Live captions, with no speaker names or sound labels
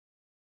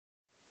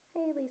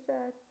Hey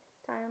Lisa,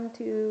 time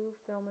to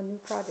film a new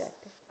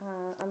project.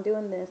 I'm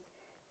doing this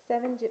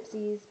 7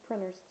 Gypsies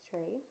printers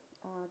tray.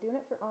 Doing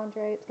it for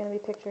Andre. It's going to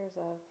be pictures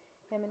of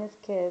him and his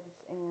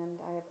kids, and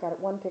I have got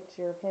one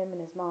picture of him and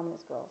his mom and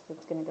his girls. So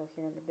it's going to go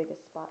here in the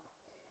biggest spot.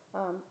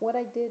 What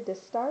I did to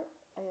start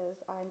is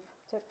I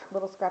took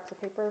little scraps of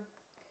paper,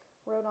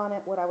 wrote on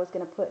it what I was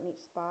going to put in each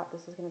spot.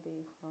 This is going to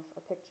be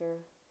a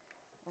picture.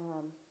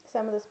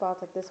 Some of the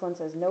spots, like this one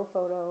says no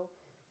photo,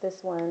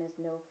 this one is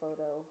no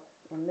photo,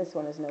 and this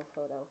one is no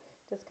photo.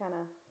 Just kind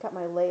of got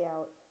my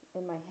layout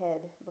in my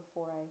head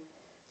before I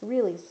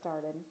really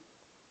started.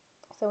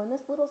 So in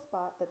this little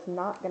spot that's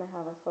not going to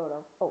have a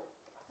photo,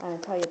 I'm going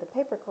to tell you the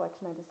paper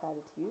collection I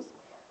decided to use,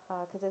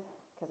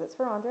 because it's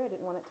for Andre. I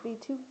didn't want it to be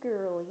too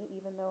girly,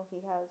 even though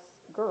he has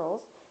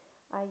girls.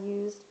 I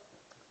used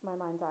my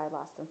Mind's Eye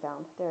Lost and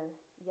Found, their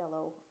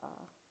yellow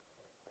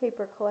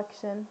paper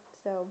collection,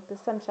 so the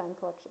Sunshine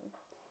collection.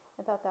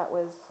 I thought that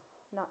was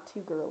not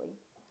too girly.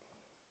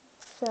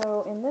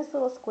 So in this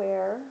little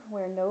square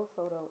where no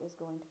photo is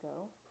going to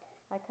go,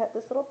 I cut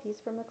this little piece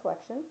from the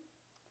collection.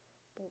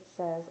 It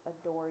says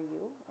adore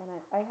you,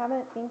 and I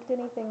haven't inked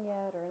anything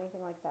yet or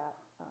anything like that,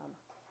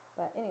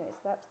 but anyways,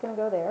 that's going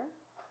to go there.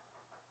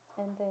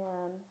 And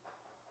then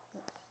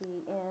let's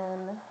see,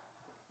 in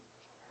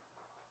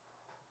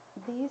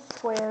these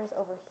squares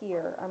over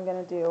here, I'm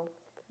going to do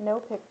no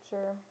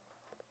picture,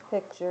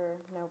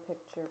 picture, no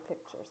picture,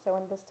 picture. So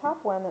in this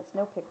top one that's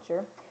no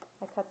picture,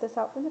 I cut this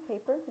out from the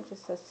paper. It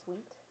just says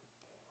sweet.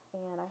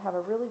 And I have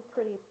a really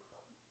pretty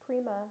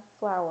Prima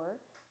flower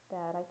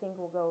that I think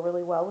will go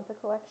really well with the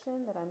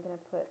collection that I'm going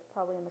to put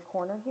probably in the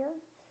corner here.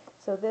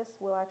 So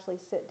this will actually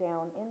sit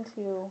down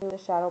into the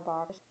shadow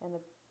box,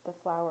 and the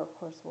flower, of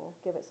course, will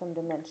give it some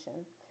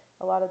dimension.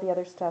 A lot of the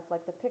other stuff,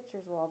 like the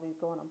pictures, will all be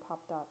going on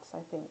pop dots, I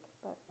think.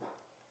 But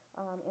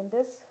in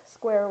this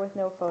square with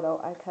no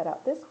photo, I cut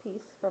out this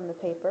piece from the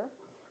paper.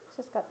 It's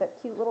just got that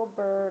cute little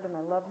bird, and I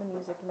love the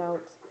music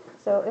notes.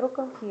 So it'll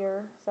go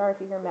here. Sorry if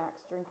you hear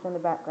Max drinking in the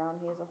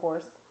background. He is a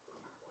horse.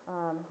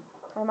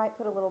 I might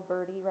put a little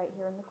birdie right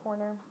here in the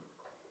corner.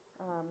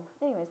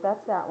 Anyways,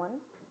 that's that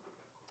one.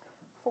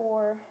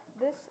 For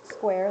this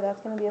square,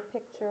 that's going to be a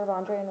picture of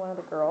Andre and one of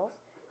the girls.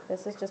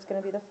 This is just going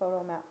to be the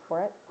photo map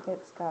for it.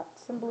 It's got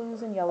some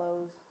blues and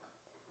yellows.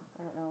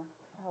 I don't know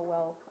how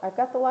well. I've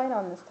got the light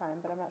on this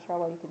time, but I'm not sure how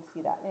well you can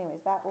see that.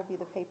 Anyways, that will be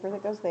the paper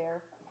that goes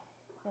there.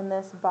 In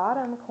this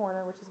bottom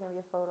corner, which is going to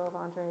be a photo of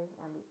Andre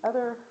and the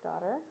other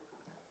daughter,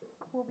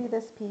 will be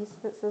this piece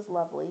that says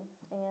lovely.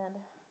 And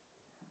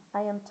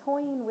I am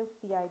toying with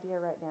the idea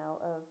right now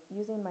of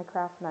using my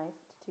craft knife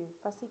to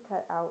fussy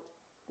cut out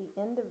the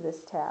end of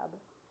this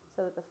tab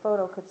so that the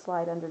photo could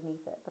slide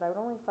underneath it. But I would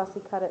only fussy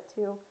cut it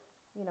to,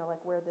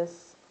 like where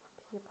this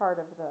part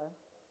of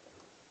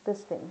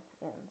this thing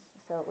ends.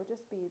 So it would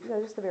just be,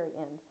 just the very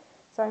end.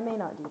 So I may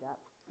not do that,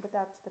 but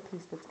that's the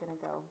piece that's going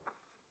to go,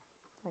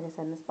 like I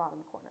said, in this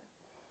bottom corner.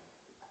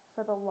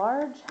 For the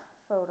large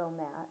photo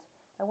mat,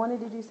 I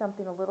wanted to do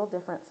something a little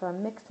different, so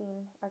I'm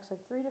mixing actually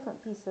 3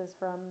 different pieces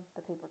from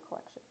the paper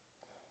collection.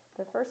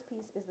 The first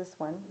piece is this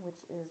one,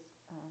 which is,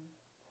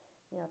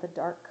 the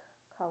dark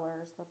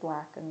colors, the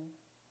black and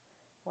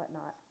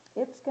whatnot.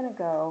 It's going to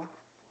go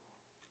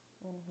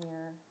in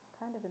here,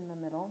 kind of in the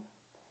middle,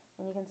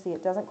 and you can see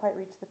it doesn't quite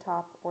reach the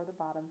top or the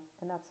bottom,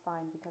 and that's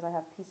fine because I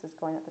have pieces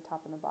going at the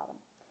top and the bottom.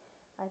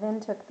 I then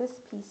took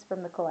this piece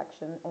from the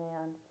collection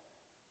and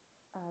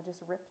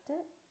just ripped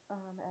it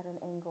at an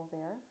angle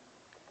there.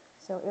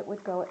 So it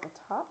would go at the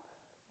top,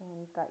 and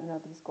you've got,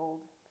 these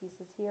gold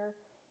pieces here.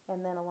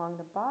 And then along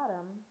the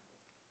bottom,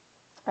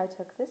 I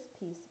took this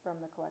piece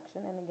from the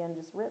collection and again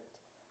just ripped,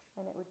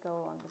 and it would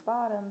go along the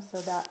bottom.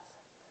 So that's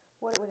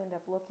what it would end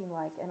up looking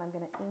like. And I'm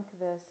going to ink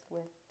this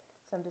with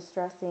some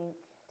distress ink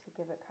to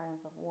give it kind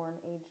of a worn,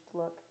 aged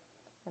look.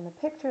 And the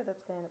picture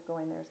that's going to end up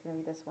going there is going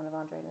to be this one of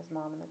Andre and his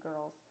mom and the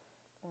girls.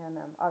 And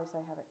obviously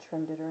I haven't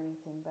trimmed it or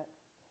anything,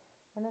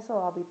 and this will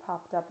all be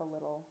popped up a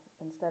little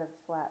instead of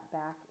flat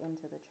back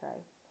into the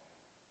tray.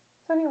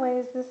 So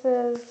anyways, this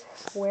is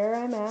where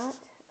I'm at.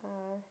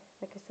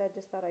 Like I said,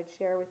 just thought I'd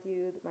share with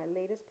you my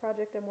latest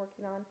project I'm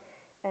working on,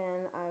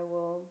 and I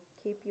will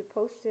keep you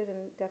posted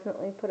and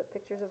definitely put up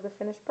pictures of the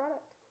finished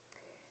product.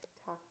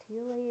 Talk to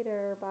you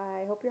later.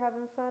 Bye. Hope you're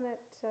having fun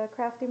at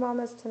Crafty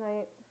Mama's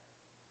tonight.